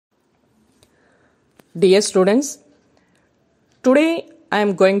Dear students, today I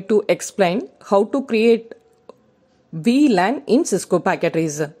am going to explain how to create VLAN in Cisco Packet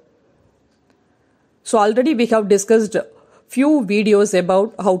Tracer. So already we have discussed few videos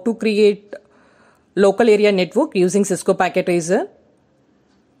about how to create local area network using Cisco Packet Tracer.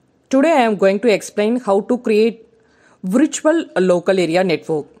 Today I am going to explain how to create virtual local area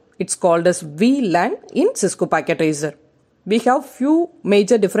network. It's called as VLAN in Cisco Packet Tracer. We have few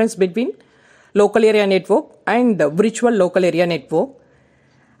major difference between local area network and virtual local area network.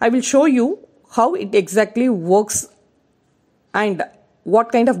 I will show you how it exactly works and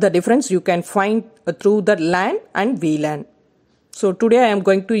what kind of the difference you can find through the LAN and VLAN. So today I am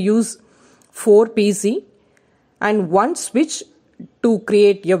going to use 4 PC and 1 switch to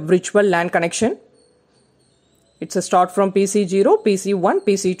create a virtual LAN connection. It's a start from PC0, PC1,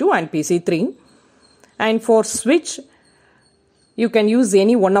 PC2 and PC3. And for switch, you can use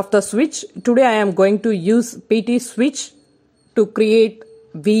any one of the switch. Today I am going to use PT switch to create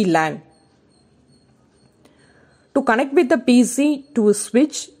VLAN. To connect with the PC to a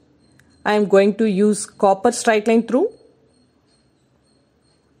switch, I am going to use copper straight line through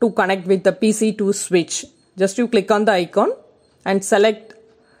to connect with the PC to switch. Just you click on the icon and select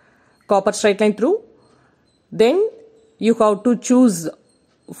copper straight line through. Then you have to choose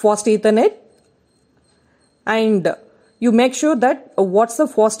fast Ethernet and you make sure that what's the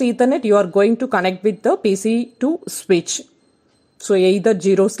fast Ethernet you are going to connect with the PC to switch. So either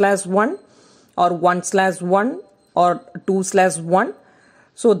 0/1 or 1/1 or 2/1.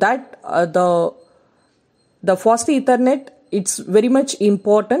 So that the fast Ethernet, it's very much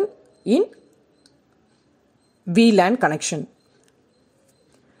important in VLAN connection.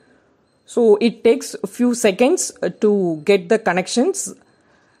 So it takes a few seconds to get the connections.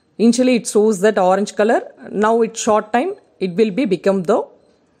 Initially it shows that orange color. Now it's short time it will become the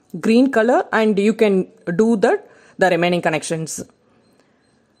green color and you can do the remaining connections.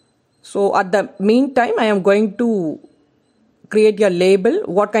 So at the meantime I am going to create a label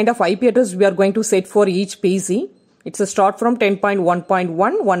what kind of IP address we are going to set for each PC. It's a start from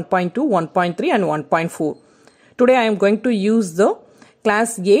 10.1.1, 1.2, 1.3 and 1.4. Today I am going to use the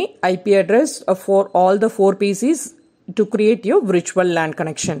class A IP address for all the 4 PCs to create your virtual LAN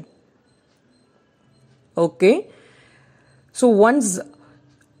connection. Okay. So once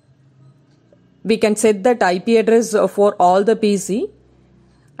we can set that IP address for all the PC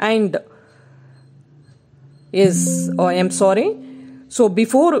and so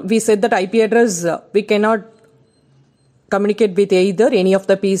before we set that IP address, we cannot communicate with either any of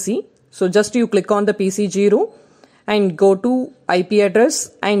the PC. So just you click on the PC0 and go to IP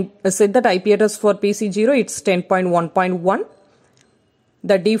address and set that IP address for PC0. It's 10.1.1.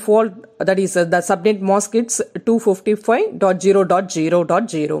 The default, that is the subnet mask, it's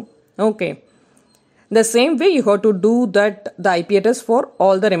 255.0.0.0. Okay. The same way you have to do that the IP address for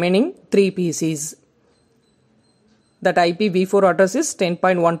all the remaining 3 PCs. That IPv4 address is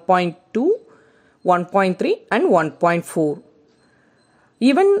 10.1.2, 1.3 and 1.4.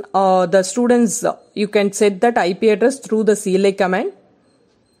 Even the students, you can set that IP address through the CLI command.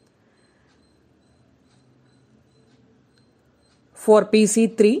 For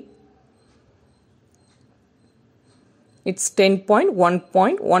PC3, it's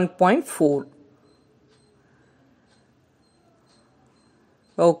 10.1.1.4.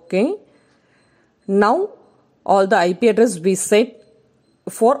 Okay. Now all the IP address we set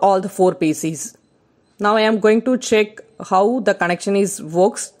for all the 4 PCs. Now I am going to check how the connection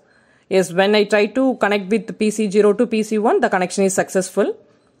works. Yes, when I try to connect with PC0 to PC1, the connection is successful.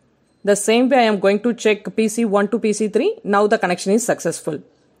 The same way I am going to check PC1 to PC3. Now the connection is successful.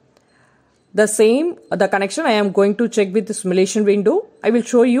 The connection I am going to check with the simulation window. I will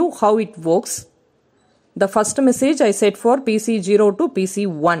show you how it works. The first message I set for PC0 to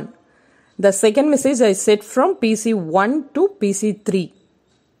PC1. The second message I set from PC1 to PC3.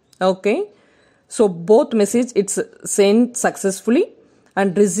 Okay. So both message it's sent successfully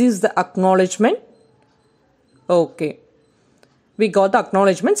and receives the acknowledgement. Okay. We got the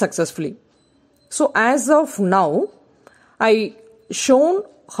acknowledgement successfully. So as of now, I shown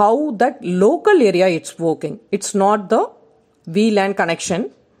how that local area it's working. It's not the VLAN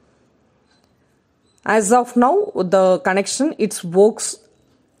connection. As of now, the connection it works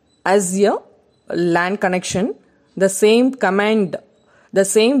as a LAN connection. The same command, the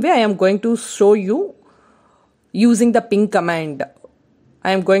same way I am going to show you using the ping command.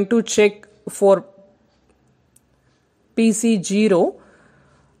 I am going to check for PC0,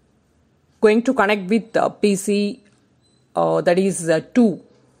 going to connect with PC that is 2,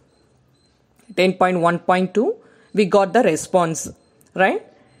 10.1.2. We got the response, right?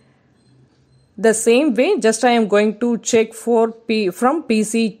 The same way, just I am going to check for from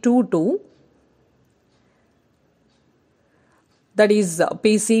PC2 to, that is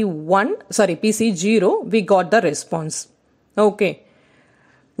PC0, we got the response. Okay.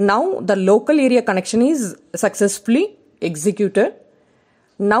 Now the local area connection is successfully executed.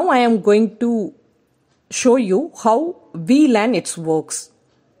 Now I am going to show you how VLAN it works.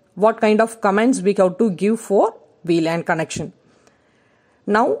 What kind of commands we have to give for VLAN connection.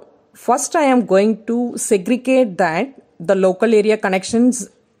 Now first I am going to segregate that the local area connections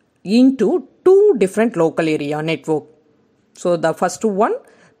into two different local area network. So the first one,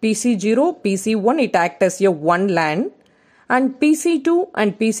 PC0, PC1, it acts as a one LAN, and PC2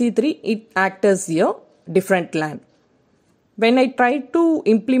 and PC3, it acts as a different LAN. When I try to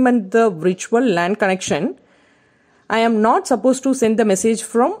implement the virtual LAN connection, I am not supposed to send the message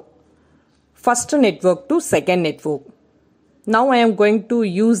from first network to second network. Now I am going to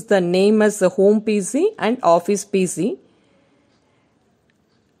use the name as a home PC and office PC.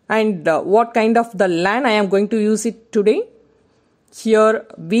 And what kind of the LAN I am going to use it today? Here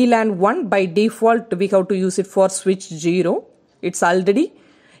VLAN 1 by default we have to use it for switch 0. It's already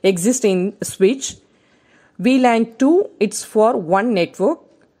exists in switch. VLAN 2 it's for one network,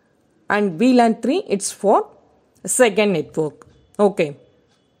 and VLAN 3 it's for second network. Okay.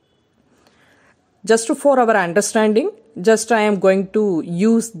 Just for our understanding, just I am going to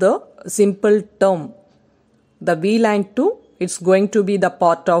use the simple term. The VLAN 2 it's going to be the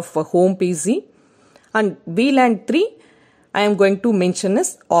part of home PC, and VLAN 3 I am going to mention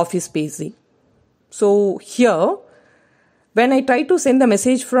as office PC. So here, when I try to send the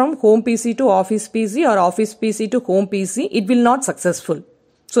message from home PC to office PC or office PC to home PC, it will not successful.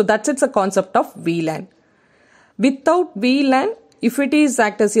 So that's it's a concept of VLAN. Without VLAN, if it is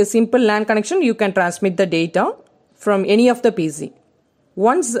act as a simple LAN connection, you can transmit the data from any of the PC.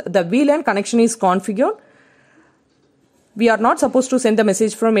 Once the VLAN connection is configured, we are not supposed to send the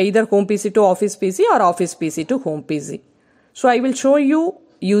message from either home PC to office PC or office PC to home PC. So I will show you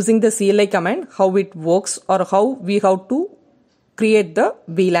using the CLI command how it works, or how we have to create the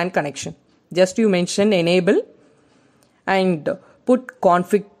VLAN connection. Just you mention enable and put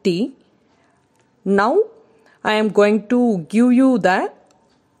config T. Now I am going to give you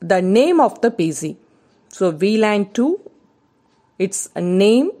the name of the PC. So VLAN 2, its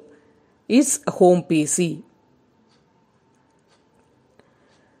name is home PC,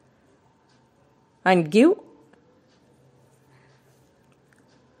 and give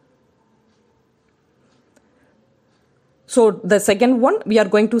so the second one we are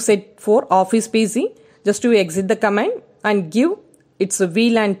going to set for office PC. Just to exit the command and give its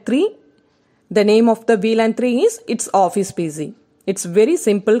VLAN 3. The name of the VLAN 3 is its office PC. It's very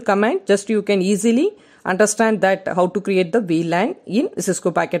simple command. Just you can easily understand that how to create the VLAN in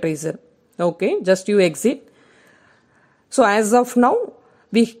Cisco Packet Tracer. Okay, just you exit. So as of now,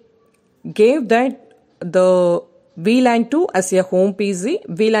 we gave that the VLAN 2 as a home PC,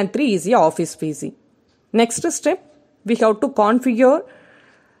 VLAN 3 is a office PC. Next step, we have to configure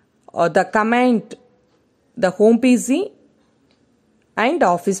the command, the home PC and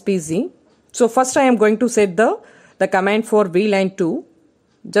office PC. So first I am going to set the command for VLAN 2,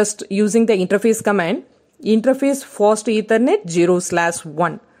 just using the interface command, interface fast Ethernet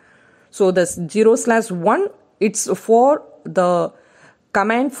 0/1. So the 0/1, it's for the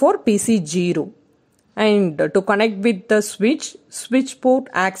command for PC0, and to connect with the switch port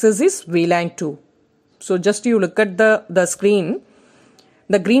access is VLAN 2. So just you look at the screen,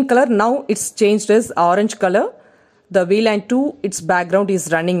 the green color, now it's changed as orange color. The VLAN 2, its background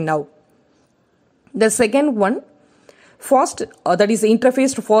is running now. The second one, fast, that is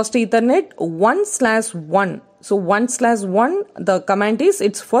interface to fast Ethernet 1/1. So 1/1, the command is,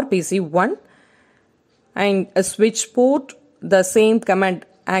 it's for PC1, and a switch port, the same command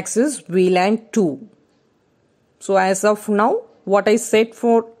access VLAN 2. So as of now, what I set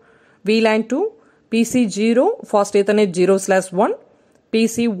for VLAN 2, PC0 fast Ethernet 0/1,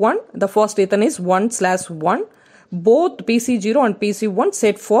 PC1 the fast Ethernet is 1/1. Both PC0 and PC1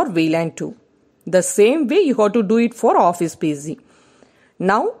 set for VLAN 2. The same way you have to do it for office PC.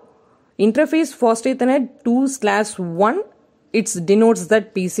 Now interface fast Ethernet 2/1, it denotes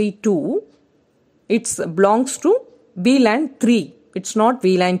that PC2, it belongs to VLAN 3. It's not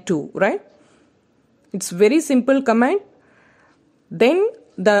VLAN 2, right? It's very simple command. Then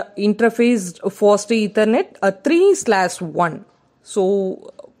the interface fast Ethernet 3/1.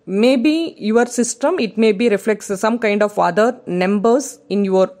 So maybe your system, it may be reflects some kind of other numbers in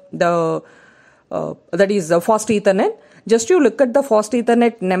your that is the fast Ethernet. Just you look at the fast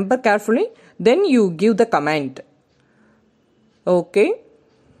Ethernet number carefully, then you give the command. Okay.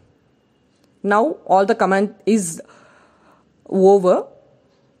 Now all the command is over.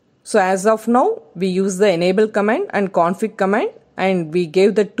 So as of now, we use the enable command and config command, and we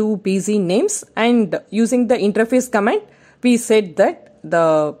gave the two PC names, and using the interface command, we set that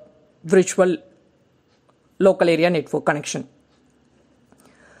the virtual local area network connection.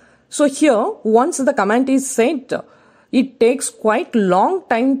 So here, once the command is set, it takes quite long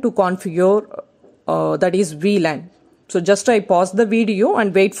time to configure that is VLAN. So just I pause the video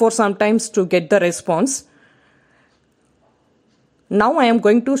and wait for some times to get the response. Now I am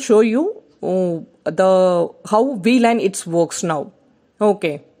going to show you how VLAN it works now.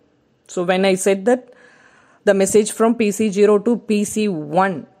 Okay. So when I said that the message from PC0 to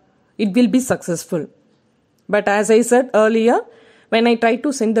PC1, it will be successful. But as I said earlier, when I try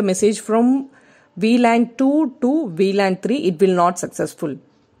to send the message from VLAN 2 to VLAN 3, it will not successful.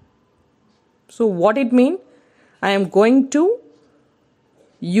 So what it means? I am going to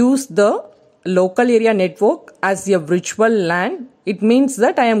use the local area network as a virtual LAN. It means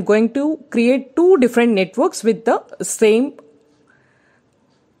that I am going to create two different networks with the same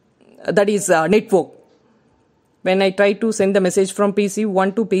network. When I try to send the message from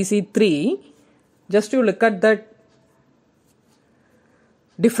PC1 to PC3, just to look at that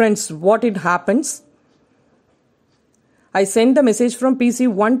difference, what it happens. I send the message from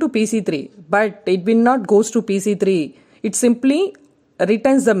PC1 to PC3, but it will not goes to PC3. It simply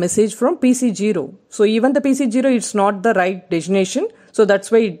returns the message from PC0. So even the PC0 is not the right destination. So that's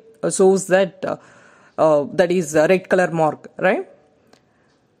why it shows that that is a red color mark, right?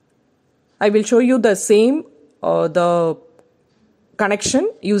 I will show you the same the connection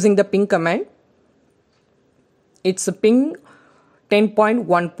using the ping command. It's a ping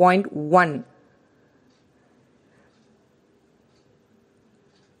 10.1.1.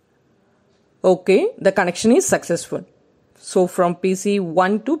 Okay, the connection is successful. So from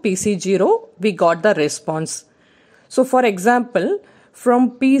PC1 to PC0, we got the response. So for example,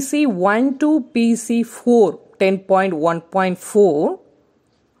 from PC1 to PC4, 10.1.4,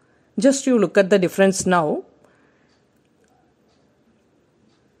 just you look at the difference now.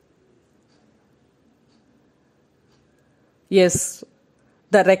 Yes,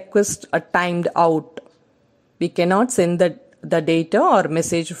 the request are timed out. We cannot send the data or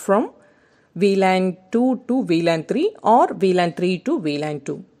message from VLAN 2 to VLAN 3 or VLAN 3 to VLAN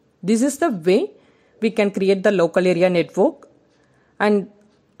 2. This is the way we can create the local area network, and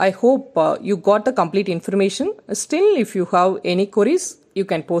I hope you got the complete information. Still, if you have any queries, you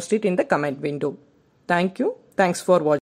can post it in the comment window. Thank you. Thanks for watching.